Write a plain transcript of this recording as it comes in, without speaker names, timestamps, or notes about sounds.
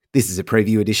This is a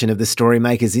preview edition of the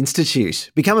Storymakers Institute.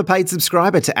 Become a paid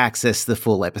subscriber to access the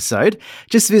full episode.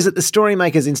 Just visit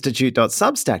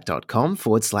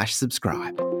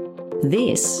thestorymakersinstitute.substack.com/subscribe.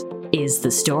 This is the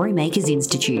Storymakers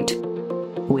Institute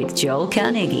with Joel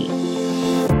Carnegie.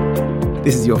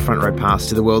 This is your front row pass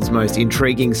to the world's most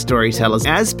intriguing storytellers,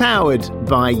 as powered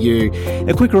by you.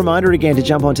 A quick reminder again to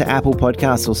jump onto Apple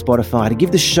Podcasts or Spotify to give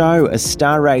the show a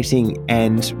star rating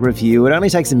and review. It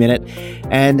only takes a minute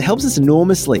and helps us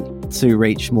enormously to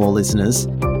reach more listeners.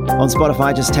 On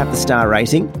Spotify, just tap the star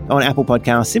rating. On Apple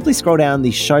Podcasts, simply scroll down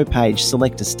the show page,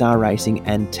 select a star rating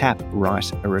and tap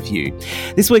write a review.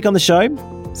 This week on the show,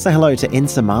 say hello to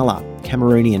Nsah,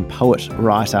 Cameroonian poet,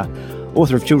 writer,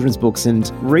 author of children's books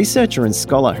and researcher and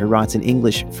scholar who writes in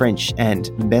English, French and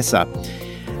Nsah.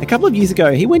 A couple of years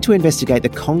ago, he went to investigate the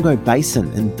Congo Basin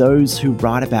and those who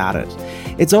write about it.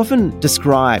 It's often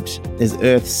described as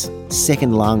Earth's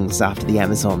second lungs after the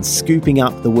Amazon, scooping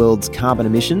up the world's carbon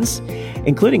emissions,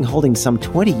 including holding some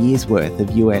 20 years' worth of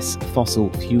US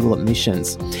fossil fuel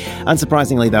emissions.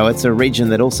 Unsurprisingly, though, it's a region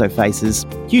that also faces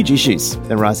huge issues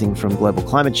arising from global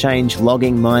climate change,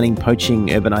 logging, mining, poaching,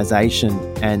 urbanisation,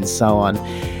 and so on.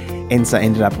 Nsah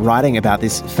ended up writing about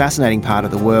this fascinating part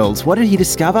of the world. What did he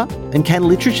discover? And can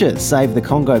literature save the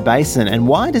Congo Basin? And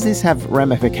why does this have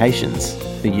ramifications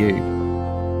for you?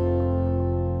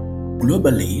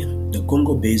 Globally, the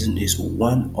Congo Basin is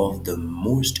one of the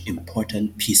most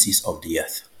important pieces of the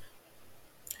earth.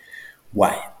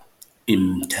 Why?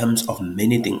 In terms of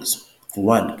many things.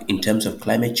 One, in terms of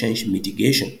climate change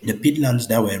mitigation. The peatlands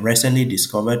that were recently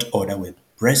discovered or that were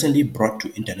recently brought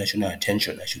to international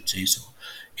attention, I should say so,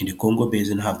 in the Congo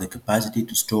Basin have the capacity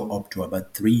to store up to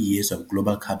about 3 years of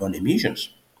global carbon emissions.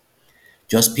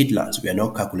 Just peatlands, we are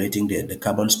not calculating the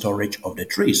carbon storage of the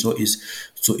tree. So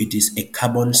it is a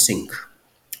carbon sink,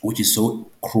 which is so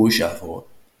crucial for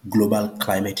global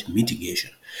climate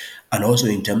mitigation. And also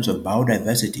in terms of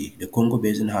biodiversity, the Congo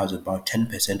Basin has about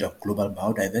 10% of global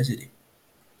biodiversity.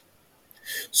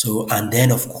 So, and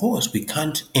then of course, we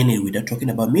can't end it without talking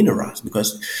about minerals,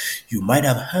 because you might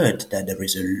have heard that there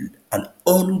is an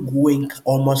ongoing,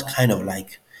 almost kind of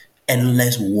like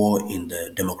endless war in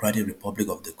the Democratic Republic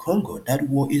of the Congo. That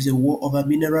war is a war over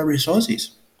mineral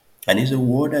resources. And it's a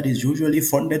war that is usually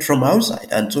funded from outside.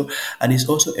 And it's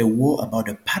also a war about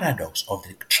the paradox of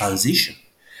the transition.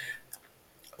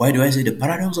 Why do I say the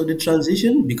paradox of the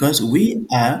transition? Because we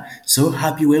are so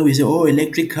happy when we say, oh,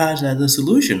 electric cars are the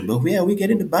solution. But where are we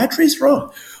getting the batteries from?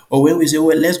 Or when we say,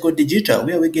 well, let's go digital,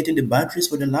 where are we getting the batteries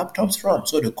for the laptops from?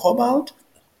 So the cobalt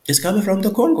is coming from the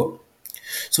Congo.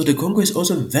 So the Congo is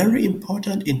also very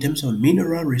important in terms of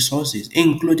mineral resources,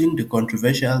 including the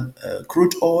controversial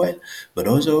crude oil, but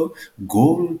also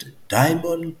gold,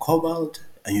 diamond, cobalt,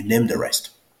 and you name the rest.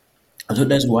 And so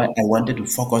that's why I wanted to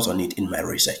focus on it in my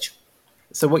research.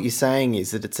 So what you're saying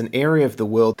is that it's an area of the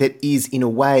world that is, in a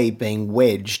way, being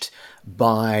wedged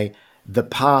by the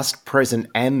past, present,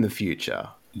 and the future.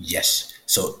 Yes.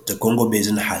 So the Congo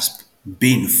Basin has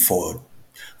been for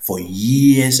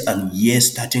years and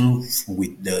years, starting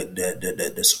with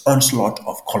the onslaught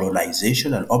of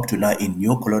colonization and up to now in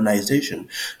new colonization,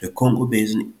 the Congo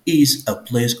Basin is a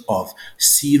place of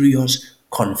serious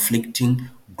conflicting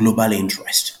global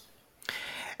interest.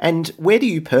 And where do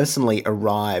you personally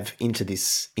arrive into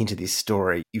this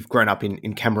story? You've grown up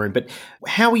in Cameroon, but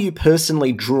how are you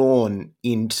personally drawn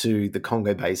into the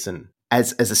Congo Basin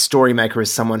as a story maker,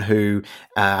 as someone who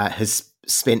has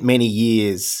spent many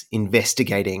years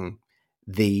investigating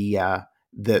the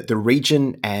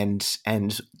region and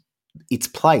its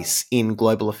place in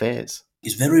global affairs?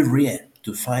 It's very rare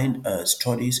to find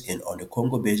studies on the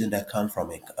Congo Basin that come from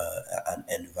an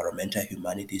environmental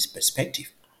humanities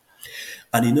perspective.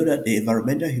 And you know that the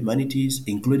environmental humanities,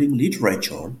 including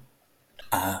literature,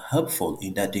 are helpful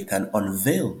in that they can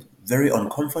unveil very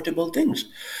uncomfortable things,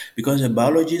 because a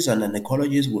biologist and an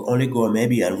ecologist will only go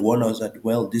maybe and warn us that,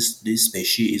 well, this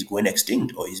species is going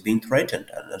extinct or is being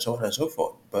threatened and so on and so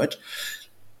forth. But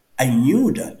I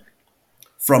knew that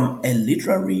from a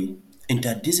literary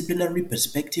interdisciplinary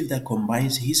perspective that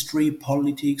combines history,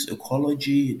 politics,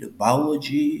 ecology, the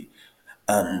biology,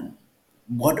 and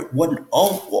what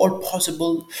all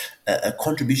possible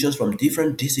contributions from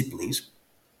different disciplines,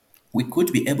 we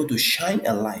could be able to shine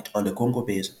a light on the Congo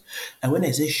Basin. And when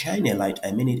I say shine a light,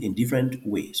 I mean it in different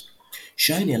ways.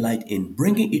 Shine a light in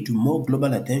bringing it to more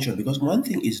global attention, because one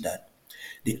thing is that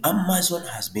the Amazon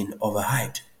has been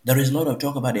overhyped. There is a lot of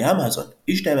talk about the Amazon.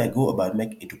 Each time I go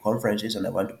into conferences and I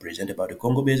want to present about the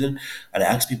Congo Basin, and I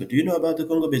ask people, do you know about the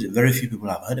Congo Basin? Very few people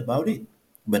have heard about it.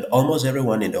 But almost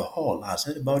everyone in the hall has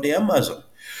heard about the Amazon,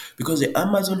 because the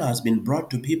Amazon has been brought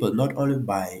to people not only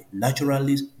by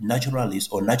naturalists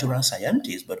or natural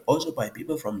scientists, but also by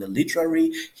people from the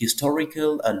literary,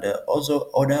 historical, and also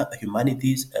other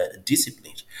humanities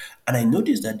disciplines. And I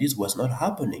noticed that this was not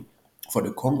happening for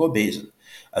the Congo Basin.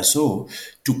 And so,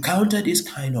 to counter this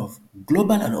kind of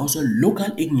global and also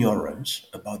local ignorance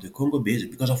about the Congo Basin,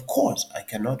 because of course I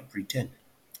cannot pretend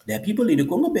there are people in the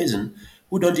Congo Basin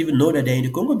who don't even know that they're in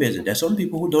the Congo Basin. There are some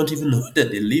people who don't even know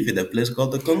that they live in a place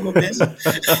called the Congo Basin.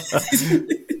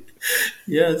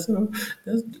 Yeah, so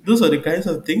those are the kinds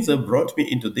of things that brought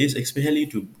me into this, especially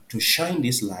to shine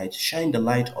this light, shine the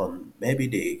light on maybe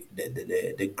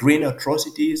the green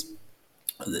atrocities,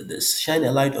 shine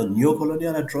a light on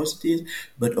neo-colonial atrocities,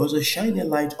 but also shine a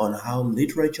light on how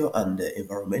literature and the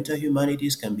environmental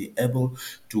humanities can be able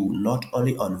to not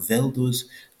only unveil those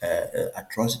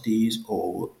atrocities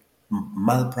or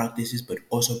malpractices, but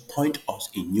also point us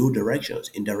in new directions,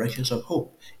 in directions of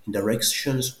hope, in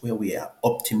directions where we are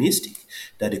optimistic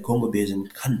that the Congo Basin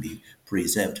can be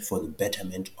preserved for the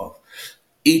betterment of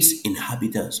its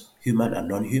inhabitants, human and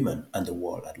non-human, and the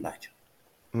world at large.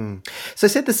 So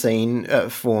set the scene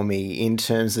for me in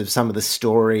terms of some of the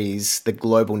stories, the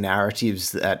global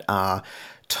narratives that are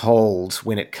told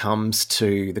when it comes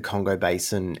to the Congo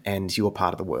Basin and your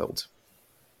part of the world.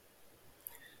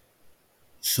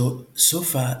 So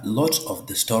far, lots of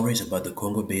the stories about the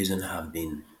Congo Basin have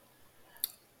been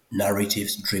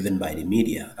narratives driven by the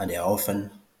media, and they are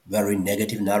often very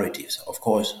negative narratives, of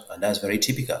course, and that's very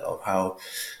typical of how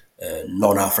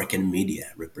non-African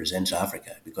media represents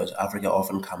Africa, because Africa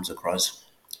often comes across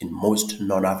in most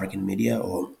non-African media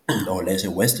or let's say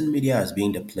Western media as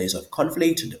being the place of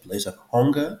conflict, the place of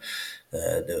hunger,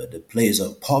 the place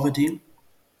of poverty,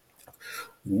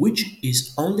 which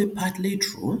is only partly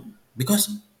true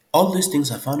because all these things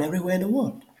are found everywhere in the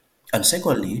world. And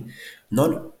secondly,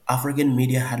 non African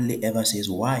media hardly ever says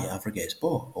why Africa is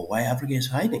poor or why Africa is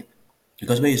hiding.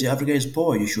 Because when you say Africa is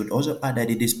poor, you should also add that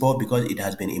it is poor because it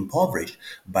has been impoverished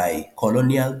by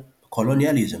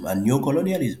colonialism and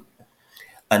neo-colonialism.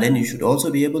 And then you should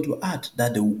also be able to add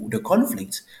that the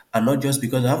conflicts are not just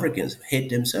because Africans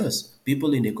hate themselves.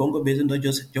 People in the Congo Basin don't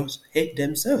just hate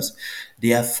themselves.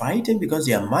 They are fighting because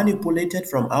they are manipulated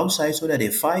from outside so that they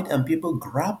fight and people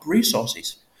grab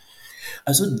resources.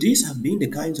 And so these have been the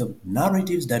kinds of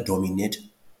narratives that dominate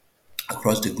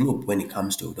across the globe when it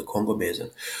comes to the Congo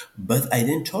Basin. But I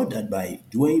then thought that by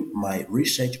doing my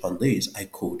research on this, I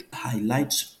could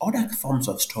highlight other forms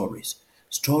of stories.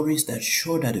 Stories that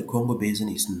show that the Congo Basin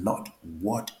is not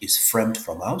what is framed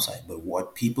from outside, but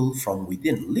what people from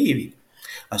within live in.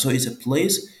 And so it's a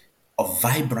place of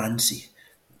vibrancy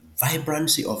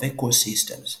of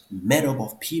ecosystems made up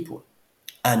of people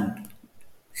and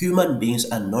human beings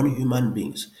and non-human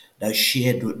beings that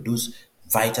share those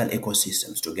vital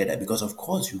ecosystems together. Because of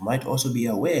course, you might also be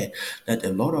aware that a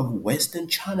lot of Western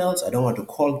channels, I don't want to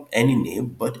call any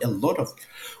name, but a lot of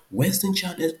Western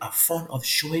channels are fond of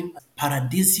showing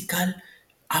paradisical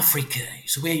Africa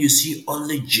is where you see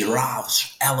only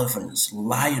giraffes, elephants,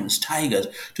 lions, tigers.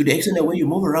 To the extent that when you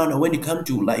move around and when you come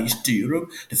to like to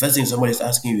Europe, the first thing somebody's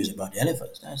asking you is about the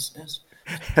elephants.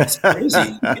 That's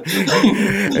crazy.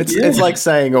 It's Yeah. like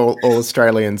saying all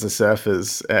Australians are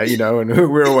surfers, and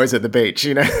we're always at the beach,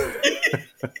 That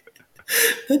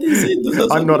is it. Those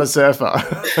are I'm not a some surfer.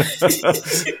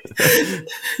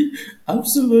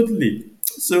 absolutely.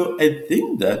 So I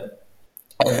think that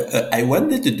I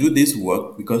wanted to do this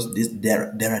work because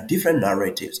there are different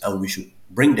narratives and we should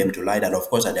bring them to light. And of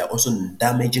course, and there are also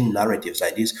damaging narratives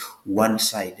like these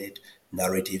one-sided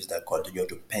narratives that continue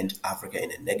to paint Africa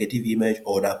in a negative image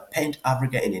or that paint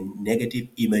Africa in a negative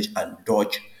image and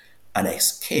dodge and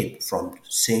escape from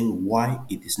saying why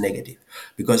it is negative.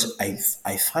 Because I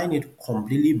find it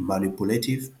completely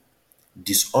manipulative,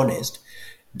 dishonest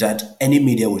that any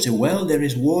media would say, well, there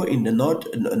is war in the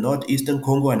northeastern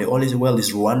Congo, and they only say, well,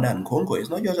 it's Rwanda and Congo. It's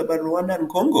not just about Rwanda and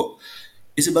Congo.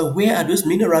 It's about where are those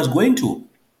minerals going to?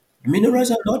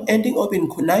 Minerals are not ending up in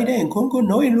neither in Congo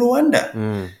nor in Rwanda.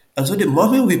 Mm. And so the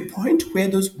moment we point where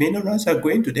those minerals are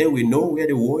going to, then we know where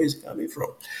the war is coming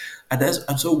from. And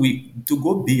so we to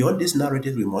go beyond this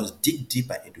narrative, we must dig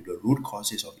deeper into the root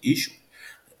causes of issue.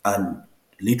 And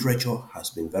literature has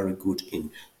been very good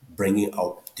in bringing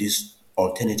out these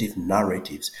alternative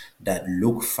narratives that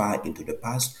look far into the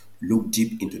past, look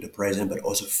deep into the present, but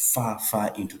also far,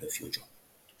 far into the future.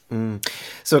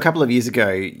 So a couple of years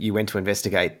ago, you went to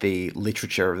investigate the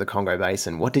literature of the Congo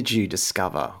Basin. What did you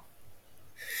discover?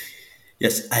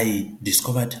 Yes, I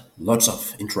discovered lots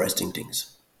of interesting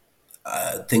things.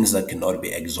 things that cannot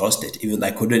be exhausted. Even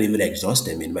I couldn't even exhaust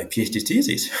them in my PhD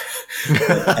thesis.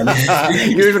 But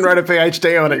You even wrote a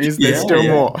PhD on it. There's yeah, still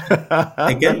yeah. more.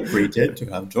 I can pretend to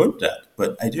have done that,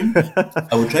 but I didn't.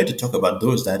 I will try to talk about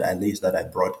those that at least that I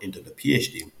brought into the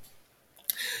PhD.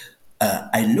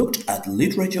 I looked at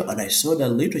literature and I saw that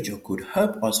literature could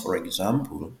help us, for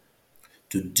example,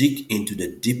 to dig into the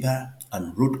deeper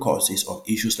and root causes of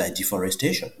issues like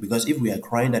deforestation. Because if we are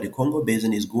crying that the Congo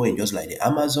Basin is going just like the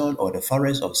Amazon or the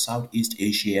forests of Southeast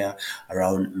Asia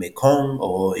around Mekong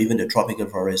or even the tropical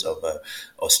forests of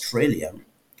Australia,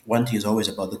 one thing is always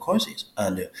about the causes.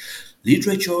 And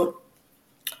literature,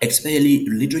 especially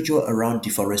literature around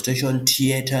deforestation,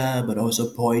 theater, but also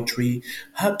poetry,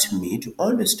 helped me to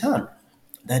understand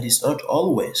that it's not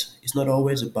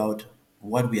always about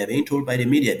what we are being told by the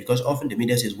media, because often the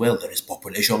media says, well, there is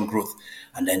population growth,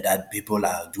 and then that people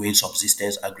are doing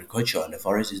subsistence agriculture and the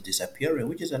forest is disappearing,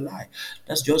 which is a lie.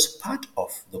 That's just part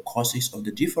of the causes of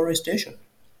the deforestation.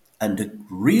 And the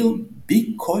real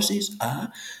big causes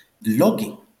are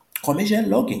logging, commercial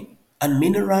logging, and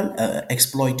mineral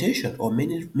exploitation or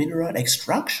mineral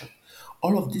extraction.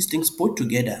 All of these things put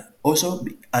together, also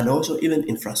even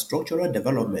infrastructural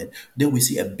development, then we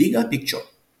see a bigger picture.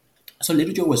 So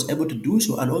literature was able to do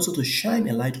so and also to shine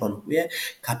a light on where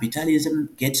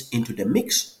capitalism gets into the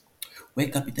mix. Where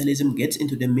capitalism gets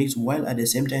into the mix while at the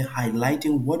same time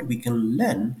highlighting what we can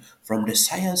learn from the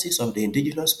sciences of the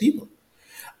indigenous people.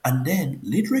 And then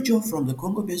literature from the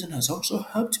Congo Basin has also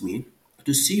helped me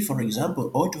to see, for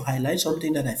example, or to highlight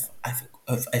something that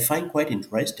I find quite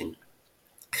interesting.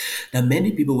 That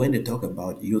many people, when they talk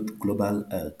about youth global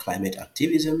climate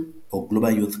activism or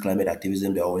global youth climate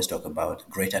activism, they always talk about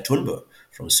Greta Thunberg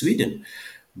from Sweden.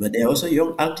 But there are also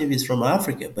young activists from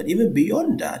Africa. But even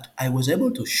beyond that, I was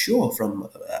able to show from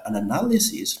an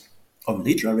analysis of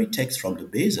literary texts from the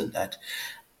basin that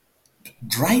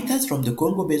writers from the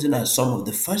Congo Basin are some of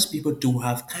the first people to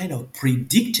have kind of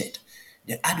predicted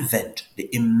the advent, the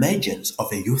emergence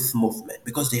of a youth movement,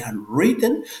 because they had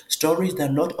written stories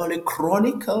that not only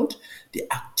chronicled the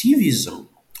activism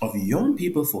of young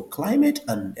people for climate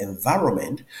and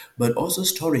environment, but also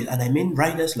stories. And I mean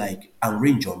writers like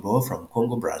Henri Njombo from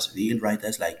Congo Brazzaville,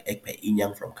 writers like Ekpe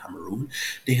Inyang from Cameroon.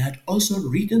 They had also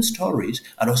written stories,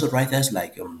 and also writers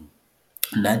like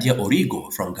Nadia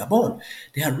Origo from Gabon.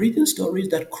 They had written stories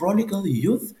that chronicle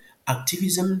youth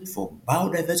activism for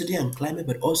biodiversity and climate,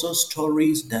 but also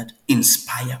stories that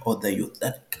inspire other youth,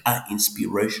 that are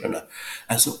inspirational.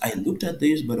 And so I looked at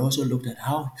this, but also looked at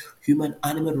how human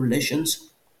animal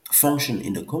relations function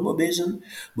in the Congo Basin.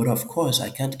 But of course, I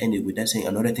can't end it without saying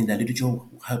another thing that literature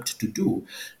helped to do.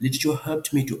 Literature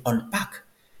helped me to unpack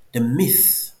the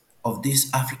myth of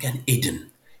this African Eden.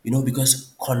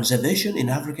 Because conservation in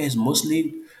Africa is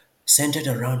mostly centered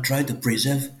around trying to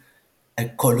preserve a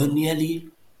colonially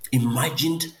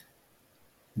imagined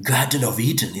Garden of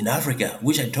Eden in Africa,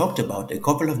 which I talked about a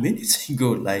couple of minutes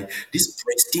ago, like this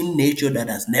pristine nature that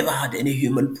has never had any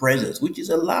human presence, which is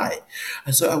a lie.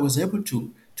 And so I was able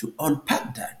to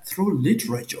unpack that through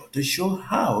literature to show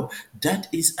how that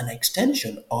is an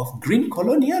extension of green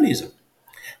colonialism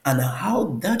and how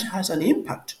that has an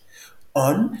impact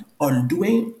on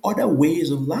doing other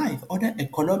ways of life, other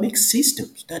economic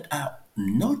systems that are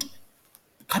not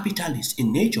capitalist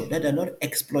in nature, that are not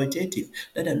exploitative,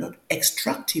 that are not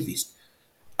extractivist,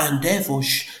 and therefore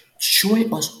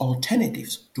showing us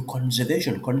alternatives to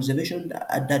conservation. Conservation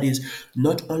that is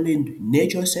not only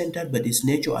nature centered, but is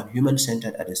nature and human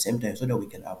centered at the same time, so that we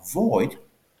can avoid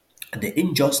the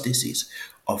injustices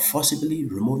of forcibly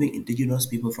removing indigenous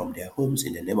people from their homes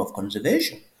in the name of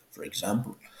conservation, for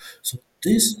example. So,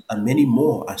 this and many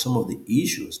more are some of the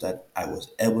issues that I was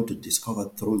able to discover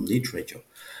through literature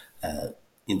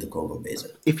in the Congo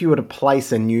Basin. If you were to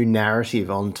place a new narrative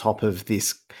on top of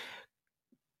this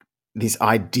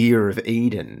idea of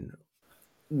Eden,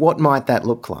 what might that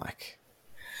look like?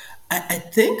 I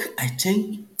think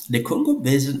the Congo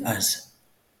Basin as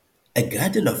a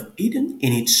Garden of Eden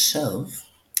in itself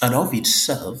and of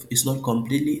itself is not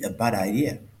completely a bad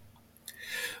idea.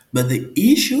 But the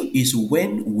issue is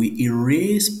when we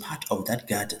erase part of that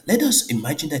garden. Let us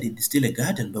imagine that it is still a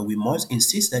garden, but we must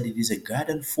insist that it is a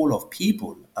garden full of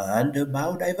people and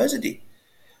biodiversity,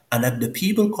 and that the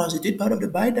people constitute part of the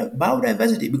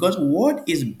biodiversity. Because what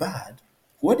is bad,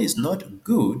 what is not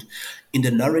good in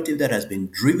the narrative that has been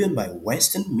driven by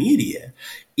Western media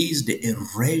is the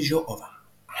erasure of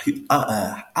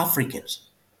Africans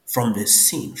from the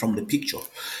scene, from the picture.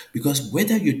 Because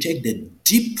whether you take the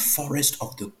deep forest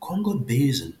of the Congo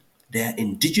Basin, there are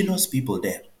indigenous people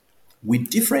there. with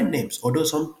different names. Although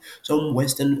some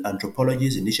Western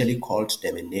anthropologists initially called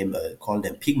them a name, called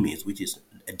them pygmies, which is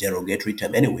a derogatory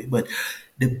term anyway. But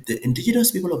the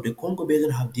indigenous people of the Congo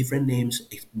Basin have different names.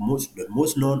 The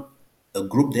most known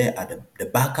group there are the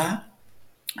Baka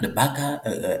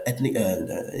ethnic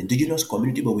indigenous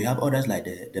community, but we have others like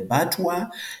the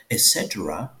Batwa,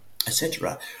 etc.,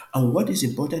 etc. And what is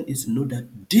important is to know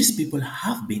that these people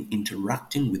have been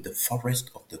interacting with the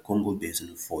forest of the Congo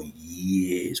Basin for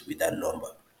years with that number.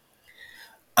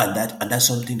 And that's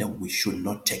something that we should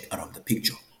not take out of the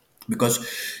picture. Because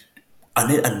and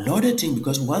then another thing,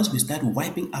 because once we start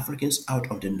wiping Africans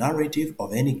out of the narrative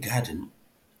of any garden,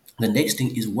 the next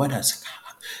thing is what has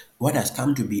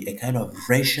come to be a kind of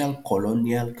racial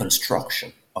colonial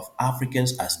construction of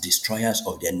Africans as destroyers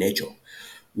of their nature.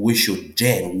 We should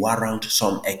then warrant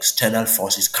some external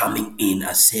forces coming in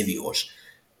as saviors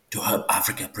to help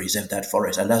Africa preserve that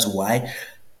forest. And that's why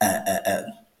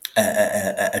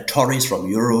a tourist from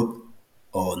Europe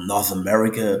or North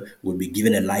America would be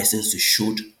given a license to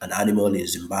shoot an animal in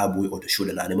Zimbabwe or to shoot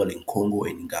an animal in Congo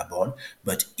and in Gabon.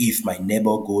 But if my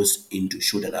neighbor goes in to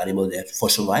shoot an animal there for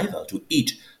survival, to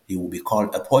eat, he will be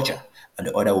called a poacher, and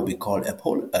the other will be called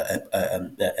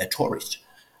a tourist.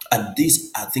 And these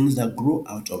are things that grow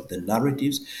out of the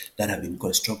narratives that have been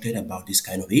constructed about this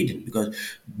kind of Eden. Because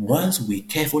once we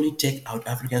carefully take out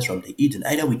Africans from the Eden,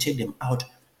 either we take them out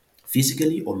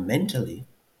physically or mentally.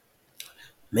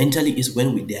 Mentally is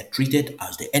when they are treated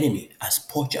as the enemy, as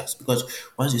poachers. Because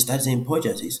once you start saying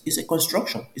poachers, it's a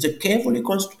construction. It's a carefully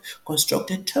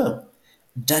constructed term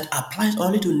that applies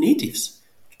only to natives,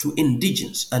 to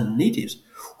indigenous and natives.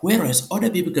 Whereas other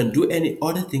people can do any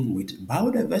other thing with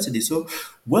biodiversity. So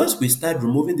once we start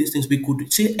removing these things, we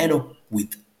could still end up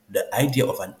with the idea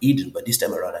of an Eden, but this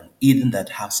time around an Eden that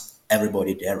has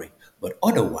everybody daring. But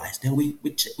otherwise, then we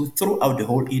throw out the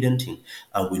whole Eden thing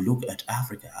and we look at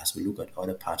Africa as we look at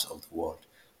other parts of the world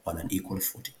on an equal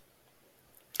footing.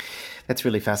 That's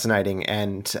really fascinating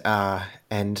and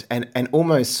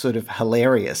almost sort of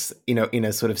hilarious, in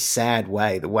a sort of sad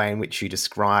way, the way in which you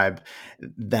describe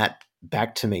that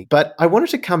back to me. But I wanted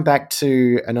to come back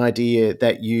to an idea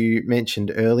that you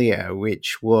mentioned earlier,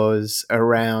 which was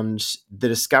around the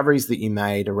discoveries that you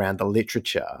made around the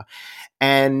literature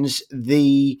and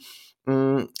the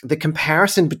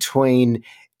comparison between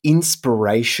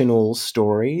inspirational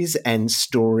stories and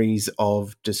stories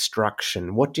of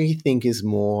destruction. What do you think is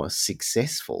more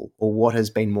successful, or what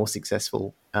has been more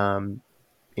successful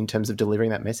in terms of delivering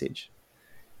that message?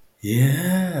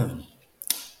 Yeah,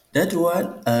 that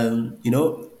one,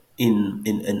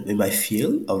 in my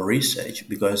field of research,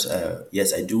 because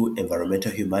yes, I do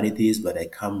environmental humanities, but I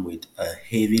come with a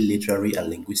heavy literary and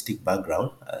linguistic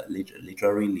background,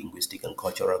 literary, linguistic, and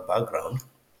cultural background.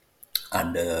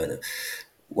 And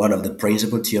one of the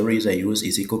principal theories I use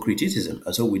is eco-criticism.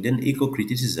 And so within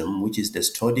eco-criticism, which is the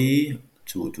study,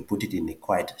 to put it in a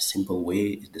quite simple way,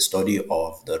 is the study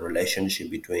of the relationship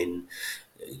between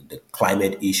the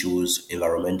climate issues,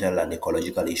 environmental and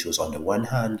ecological issues on the one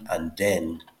hand, and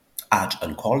then art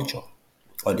and culture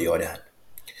on the other hand.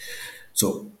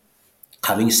 So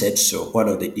having said so, one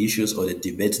of the issues or the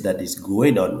debate that is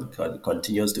going on,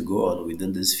 continues to go on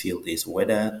within this field, is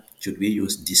whether should we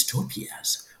use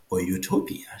dystopias or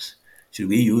utopias? Should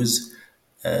we use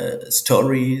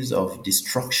stories of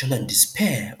destruction and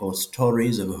despair or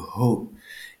stories of hope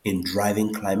in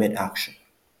driving climate action?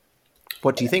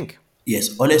 What do you think?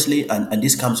 Yes, honestly, and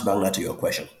this comes back now to your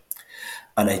question.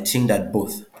 And I think that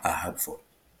both are helpful.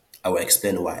 I will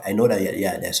explain why. I know that,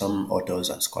 yeah, there are some authors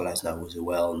and scholars now who say,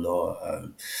 well,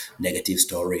 no, negative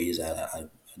stories are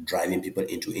driving people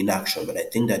into inaction. But I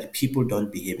think that people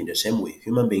don't behave in the same way.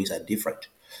 Human beings are different.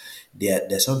 There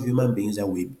are some human beings that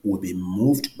will be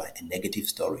moved by a negative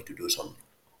story to do something.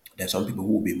 There are some people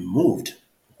who will be moved,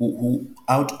 who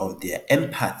out of their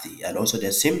empathy and also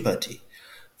their sympathy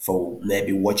for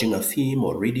maybe watching a film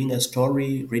or reading a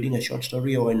story, reading a short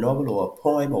story or a novel or a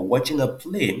poem or watching a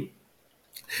play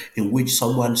in which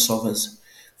someone suffers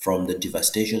from the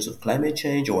devastations of climate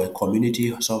change, or a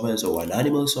community suffers, or an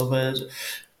animal suffers,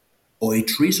 or a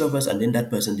tree suffers, and then that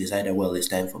person decided, well, it's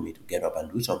time for me to get up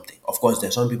and do something. Of course,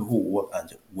 there's some people who work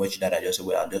and watch that and just say,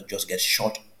 well, and just get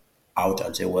shot out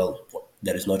and say, well,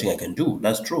 there is nothing I can do.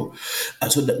 That's true.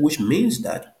 And so that, which means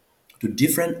that to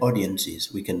different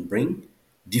audiences, we can bring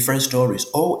different stories,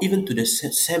 or even to the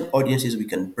same audiences, we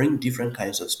can bring different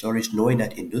kinds of stories, knowing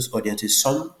that in those audiences,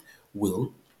 some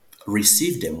will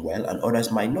receive them well and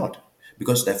others might not.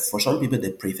 Because for some people,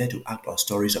 they prefer to act on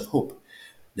stories of hope.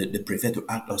 They prefer to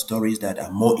act on stories that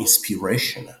are more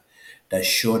inspirational, that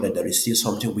show that there is still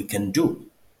something we can do.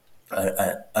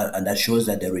 And that shows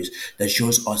that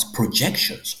shows us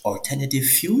projections, alternative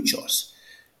futures,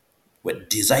 with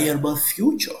desirable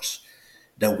futures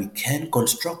that we can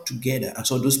construct together. And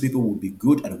so those people will be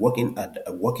good at working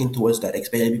towards that,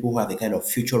 especially people who have a kind of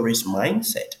futurist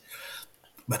mindset.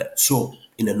 But so,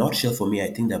 in a nutshell, for me,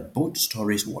 I think that both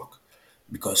stories work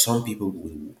because some people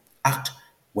will act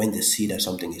when they see that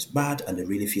something is bad and they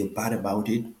really feel bad about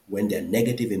it, when their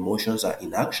negative emotions are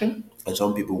in action, and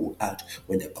some people will act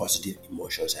when their positive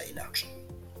emotions are in action.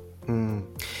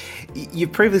 You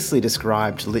previously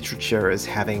described literature as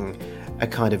having a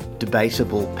kind of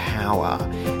debatable power.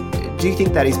 Do you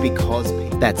think that is because...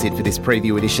 That's it for this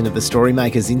preview edition of the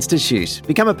Storymakers Institute.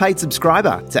 Become a paid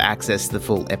subscriber to access the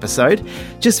full episode.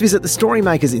 Just visit the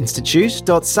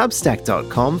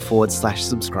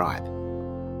storymakersinstitute.substack.com/subscribe.